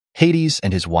Hades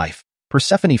and his wife,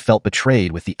 Persephone, felt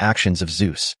betrayed with the actions of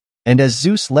Zeus. And as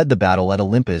Zeus led the battle at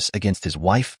Olympus against his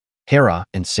wife, Hera,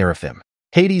 and Seraphim,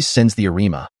 Hades sends the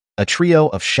Arima, a trio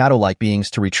of shadow-like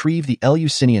beings, to retrieve the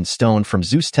Eleusinian stone from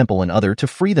Zeus' temple and other to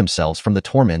free themselves from the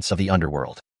torments of the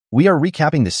underworld. We are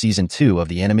recapping the Season 2 of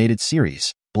the animated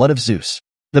series, Blood of Zeus.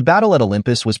 The battle at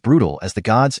Olympus was brutal as the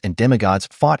gods and demigods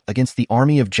fought against the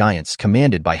army of giants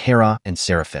commanded by Hera and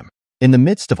Seraphim. In the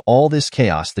midst of all this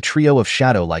chaos, the trio of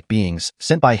shadow-like beings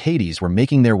sent by Hades were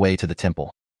making their way to the temple.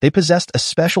 They possessed a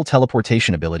special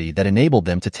teleportation ability that enabled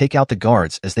them to take out the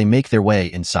guards as they make their way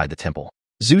inside the temple.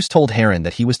 Zeus told Heron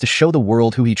that he was to show the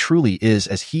world who he truly is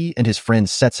as he and his friends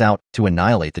sets out to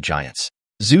annihilate the giants.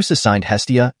 Zeus assigned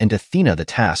Hestia and Athena the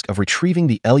task of retrieving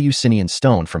the Eleusinian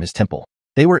stone from his temple.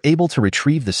 They were able to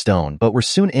retrieve the stone but were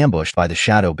soon ambushed by the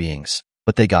shadow beings,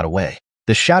 but they got away.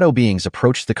 The shadow beings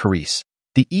approached the Keres,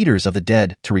 the eaters of the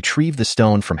dead, to retrieve the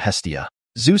stone from Hestia.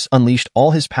 Zeus unleashed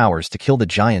all his powers to kill the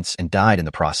giants and died in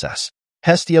the process.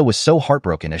 Hestia was so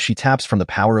heartbroken as she taps from the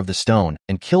power of the stone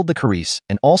and killed the Keres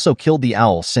and also killed the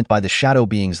owl sent by the shadow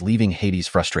beings, leaving Hades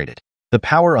frustrated. The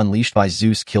power unleashed by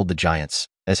Zeus killed the giants,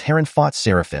 as Heron fought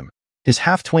Seraphim, his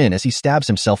half-twin, as he stabs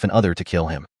himself and other to kill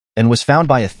him, and was found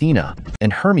by Athena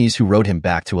and Hermes, who rode him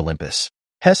back to Olympus.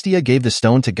 Hestia gave the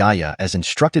stone to Gaia as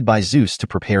instructed by Zeus to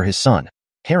prepare his son,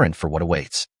 Heron, for what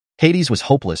awaits. Hades was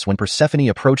hopeless when Persephone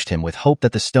approached him with hope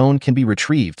that the stone can be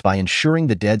retrieved by ensuring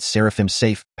the dead Seraphim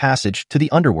safe passage to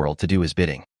the underworld to do his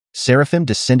bidding. Seraphim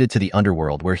descended to the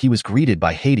underworld, where he was greeted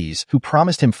by Hades, who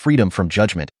promised him freedom from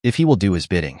judgment if he will do his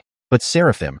bidding. But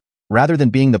Seraphim, rather than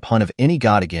being the pawn of any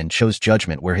god again, chose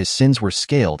judgment, where his sins were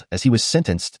scaled as he was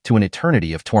sentenced to an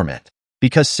eternity of torment.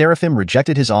 Because Seraphim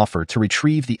rejected his offer to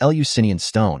retrieve the Eleusinian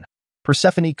stone,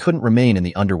 Persephone couldn't remain in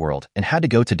the underworld and had to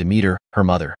go to Demeter, her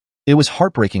mother. It was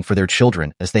heartbreaking for their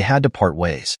children as they had to part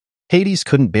ways. Hades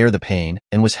couldn't bear the pain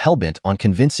and was hellbent on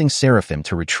convincing Seraphim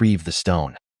to retrieve the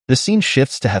stone. The scene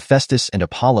shifts to Hephaestus and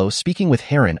Apollo speaking with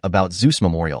Heron about Zeus'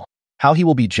 memorial, how he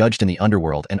will be judged in the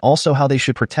underworld, and also how they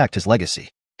should protect his legacy.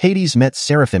 Hades met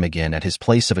Seraphim again at his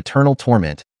place of eternal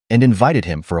torment and invited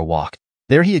him for a walk.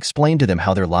 There he explained to them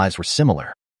how their lives were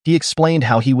similar. He explained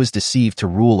how he was deceived to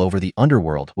rule over the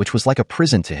underworld, which was like a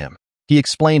prison to him. He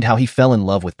explained how he fell in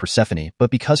love with Persephone,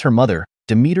 but because her mother,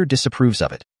 Demeter, disapproves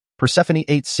of it, Persephone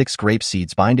ate 6 grape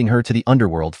seeds, binding her to the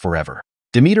underworld forever.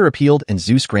 Demeter appealed, and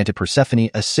Zeus granted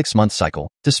Persephone a 6-month cycle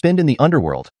to spend in the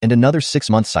underworld and another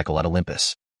 6-month cycle at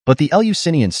Olympus. But the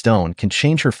Eleusinian stone can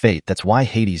change her fate. That's why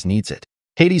Hades needs it.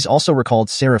 Hades also recalled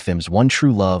Seraphim's one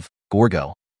true love,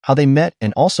 Gorgo, how they met,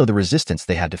 and also the resistance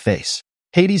they had to face.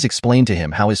 Hades explained to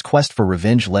him how his quest for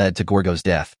revenge led to Gorgo's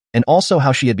death, and also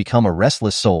how she had become a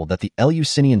restless soul that the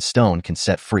Eleusinian stone can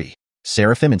set free.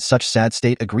 Seraphim, in such sad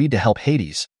state, agreed to help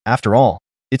Hades. After all,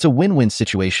 it's a win-win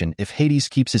situation if Hades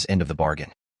keeps his end of the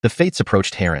bargain. The Fates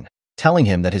approached Heron, telling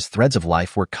him that his threads of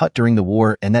life were cut during the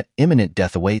war and that imminent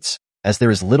death awaits, as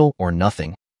there is little or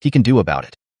nothing he can do about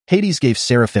it. Hades gave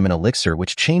Seraphim an elixir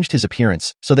which changed his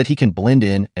appearance so that he can blend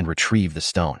in and retrieve the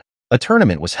stone. A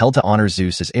tournament was held to honor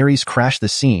Zeus as Ares crashed the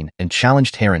scene and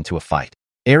challenged Heron to a fight.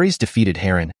 Ares defeated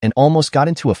Heron and almost got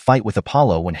into a fight with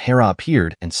Apollo when Hera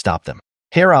appeared and stopped them.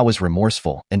 Hera was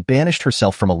remorseful and banished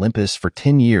herself from Olympus for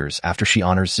 10 years after she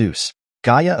honors Zeus.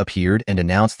 Gaia appeared and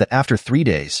announced that after 3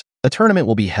 days, a tournament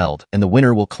will be held and the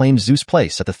winner will claim Zeus'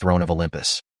 place at the throne of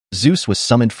Olympus. Zeus was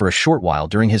summoned for a short while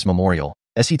during his memorial,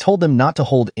 as he told them not to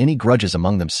hold any grudges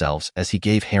among themselves as he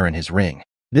gave Heron his ring.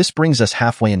 This brings us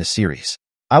halfway in the series.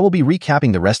 I will be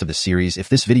recapping the rest of the series if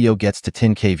this video gets to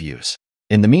 10K views.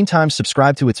 In the meantime,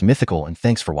 subscribe to It's Mythical, and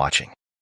thanks for watching.